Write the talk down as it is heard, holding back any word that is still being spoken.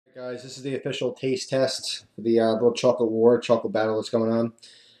Guys, this is the official taste test for the little chocolate war, chocolate battle that's going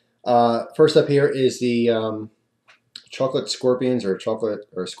on. First up here is the chocolate scorpions or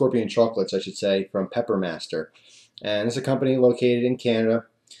scorpion chocolates, I should say, from PepperMaster. And it's a company located in Canada.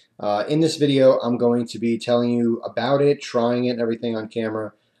 In this video, I'm going to be telling you about it, trying it and everything on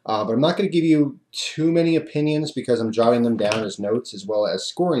camera. But I'm not going to give you too many opinions because I'm jotting them down as notes as well as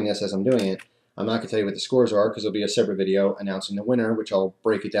scoring this as I'm doing it. I'm not going to tell you what the scores are because it'll be a separate video announcing the winner, which I'll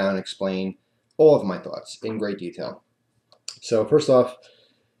break it down and explain all of my thoughts in great detail. So first off,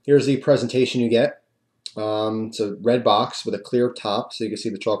 here's the presentation you get. It's a red box with a clear top so you can see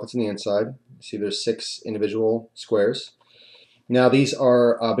the chocolates on the inside. You see there's 6 individual squares. Now these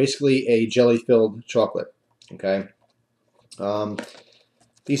are basically a jelly-filled chocolate. Okay.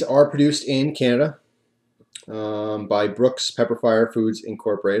 These are produced in Canada by Brooks Pepperfire Foods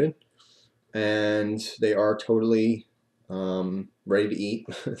Incorporated. And they are totally ready to eat.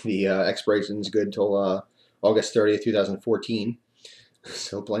 The expiration is good until August 30th, 2014.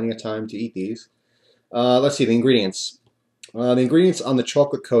 So plenty of time to eat these. Let's see the ingredients. The ingredients on the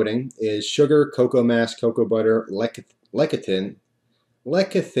chocolate coating is sugar, cocoa mass, cocoa butter, lecithin,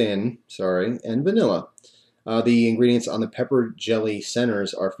 and vanilla. The ingredients on the pepper jelly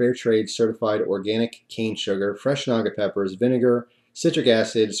centers are fair trade certified organic cane sugar, fresh naga peppers, vinegar, citric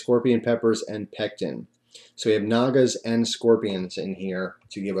acid, scorpion peppers, and pectin. So we have nagas and scorpions in here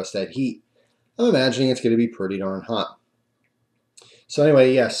to give us that heat. I'm imagining it's going to be pretty darn hot. So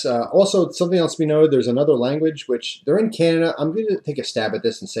anyway, yes. Also, something else to be noted, there's another language, which they're in Canada. I'm going to take a stab at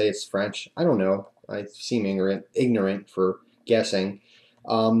this and say it's French. I don't know. I seem ignorant for guessing.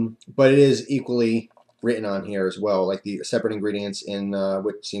 But it is equally written on here as well, like the separate ingredients in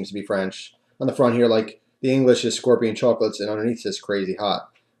which seems to be French. On the front here, like the English is scorpion chocolates, and underneath says crazy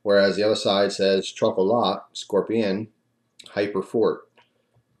hot, whereas the other side says chocolat, scorpion, hyper fort.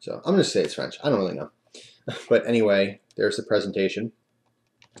 So I'm going to say it's French. I don't really know. But anyway, there's the presentation.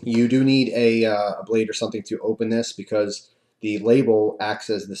 You do need a blade or something to open this because the label acts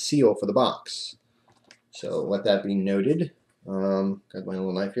as the seal for the box. So let that be noted. Got my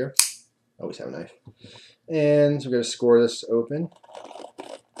little knife here. Always have a knife. And so we're going to score this open.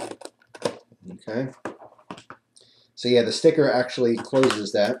 Okay. So yeah, the sticker actually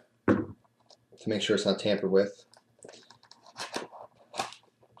closes that to make sure it's not tampered with.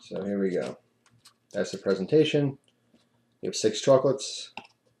 So here we go. That's the presentation. You have 6 chocolates.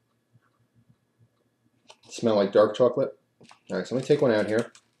 Smell like dark chocolate. All right, so let me take one out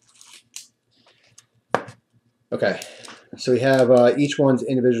here. Okay, so we have each one's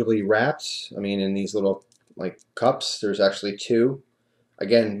individually wrapped. I mean, in these little like cups. There's actually 2.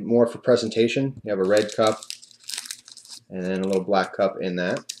 Again, more for presentation. You have a red cup and then a little black cup in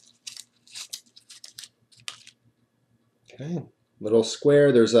that. Okay, little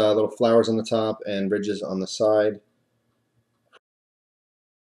square. There's little flowers on the top and ridges on the side.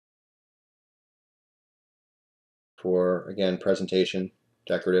 For, again, presentation,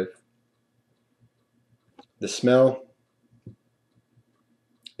 decorative. The smell,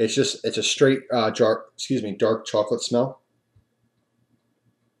 it's a straight dark chocolate smell.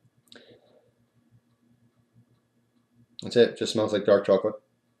 That's it. Just smells like dark chocolate.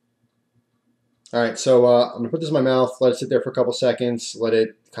 All right, so I'm gonna put this in my mouth, let it sit there for a couple seconds, let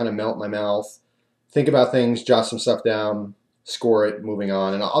it kind of melt in my mouth. Think about things, jot some stuff down, score it, moving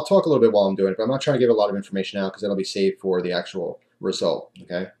on. And I'll talk a little bit while I'm doing it, but I'm not trying to give a lot of information out because that'll be saved for the actual result.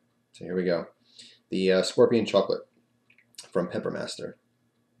 Okay, so here we go. The scorpion chocolate from PepperMaster.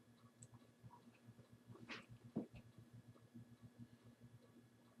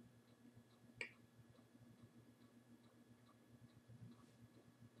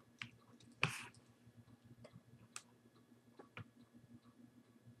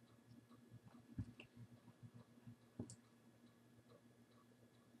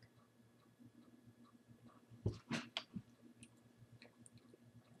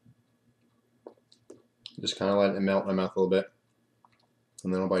 Just kind of let it melt in my mouth a little bit,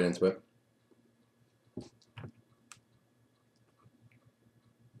 and then I'll bite into it.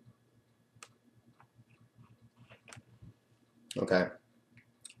 Okay,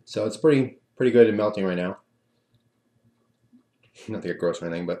 so it's pretty good in melting right now. Not to get gross or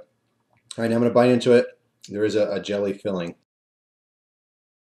anything, but all right, now I'm going to bite into it. There is a jelly filling.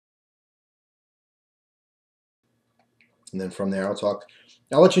 And then from there, I'll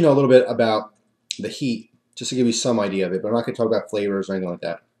let you know a little bit about the heat, just to give you some idea of it, but I'm not going to talk about flavors or anything like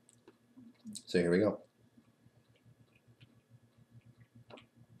that. So here we go.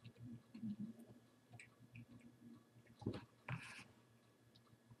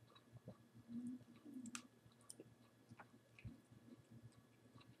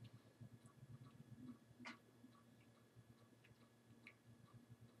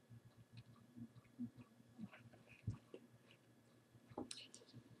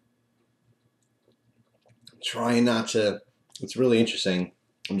 trying not to. It's really interesting.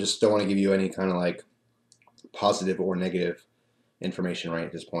 I just don't want to give you any kind of like positive or negative information right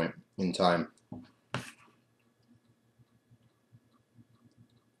at this point in time.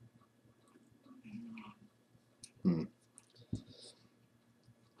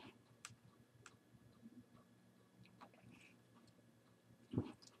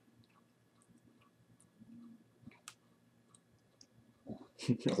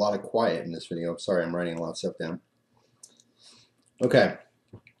 A lot of quiet in this video. Sorry, I'm writing a lot of stuff down. Okay.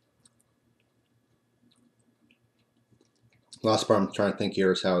 Last part I'm trying to think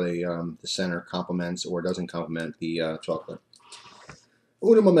here is how the center complements or doesn't complement the chocolate.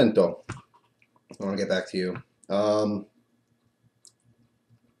 Un momento. I want to get back to you.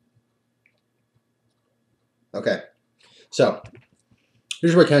 Okay. So,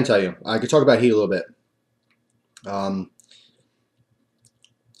 here's what I can tell you. I could talk about heat a little bit.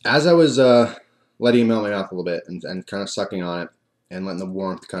 As I was letting it melt my mouth a little bit and kind of sucking on it and letting the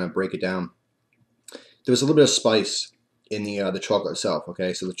warmth kind of break it down, there was a little bit of spice in the chocolate itself.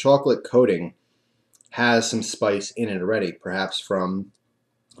 Okay, so the chocolate coating has some spice in it already, perhaps from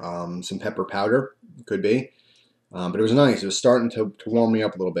some pepper powder, could be. But it was nice. It was starting to warm me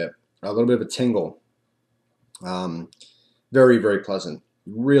up a little bit of a tingle. Very, very pleasant.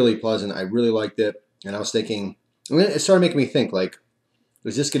 Really pleasant. I really liked it. And I was thinking, it started making me think, like,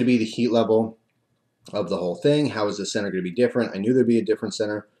 is this going to be the heat level of the whole thing? How is the center going to be different? I knew there'd be a different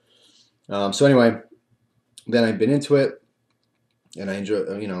center. So anyway, then I bit into it, and I enjoyed,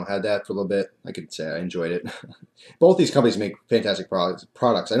 had that for a little bit. I could say I enjoyed it. Both these companies make fantastic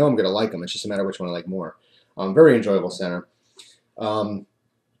products. I know I'm going to like them. It's just a matter of which one I like more. Very enjoyable center. And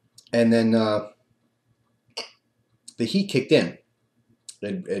then the heat kicked in.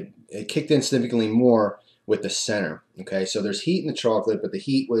 It kicked in significantly more with the center. Okay, so there's heat in the chocolate, but the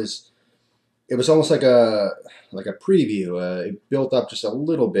heat was, it was almost like a preview. It built up just a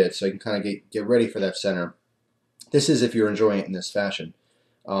little bit, so you can kind of get ready for that center. This is if you're enjoying it in this fashion.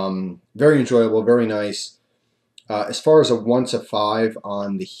 Very enjoyable, very nice. As far as a 1 to 5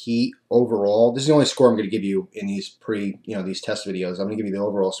 on the heat overall, this is the only score I'm going to give you in these these test videos. I'm going to give you the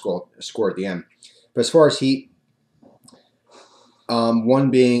overall score at the end. But as far as heat,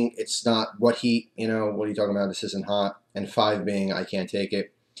 1 being it's not what heat, what are you talking about? This isn't hot. And 5 being I can't take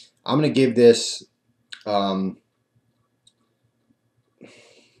it. I'm going to give this, I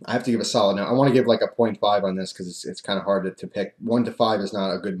have to give a solid. Now I want to give like a 0.5 on this because it's kind of hard to pick. 1 to 5 is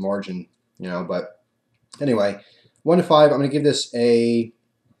not a good margin, but anyway, 1 to 5, I'm going to give this a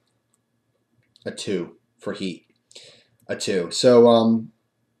 2 for heat. A 2. So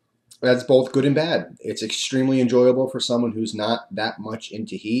that's both good and bad. It's extremely enjoyable for someone who's not that much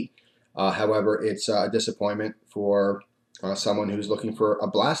into heat. However, it's a disappointment for someone who's looking for a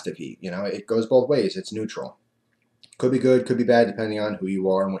blast of heat. It goes both ways. It's neutral. Could be good, could be bad, depending on who you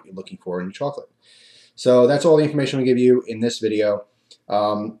are and what you're looking for in your chocolate. So that's all the information I'll give you in this video.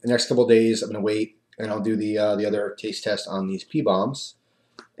 The next couple of days, I'm going to wait, and I'll do the other taste test on these pea bombs.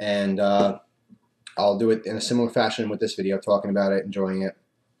 And I'll do it in a similar fashion with this video, talking about it, enjoying it,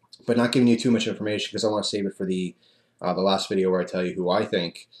 but not giving you too much information because I want to save it for the last video where I tell you who I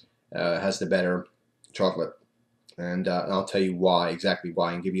think has the better chocolate. And I'll tell you exactly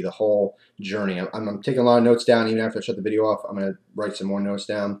why, and give you the whole journey. I'm taking a lot of notes down. Even after I shut the video off, I'm going to write some more notes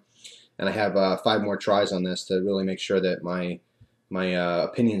down. And I have 5 more tries on this to really make sure that my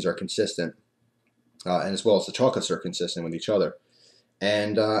opinions are consistent, and as well as the chocolates are consistent with each other.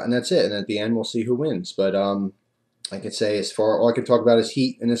 And that's it. And at the end, we'll see who wins. But I could say, as far all I can talk about is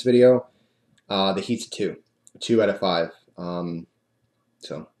heat in this video. The heat's a 2 out of 5.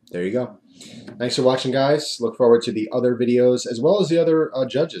 So there you go. Thanks for watching, guys. Look forward to the other videos as well as the other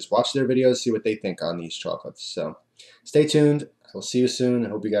judges. Watch their videos, see what they think on these chocolates. So stay tuned. I will see you soon. I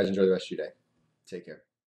hope you guys enjoy the rest of your day. Take care.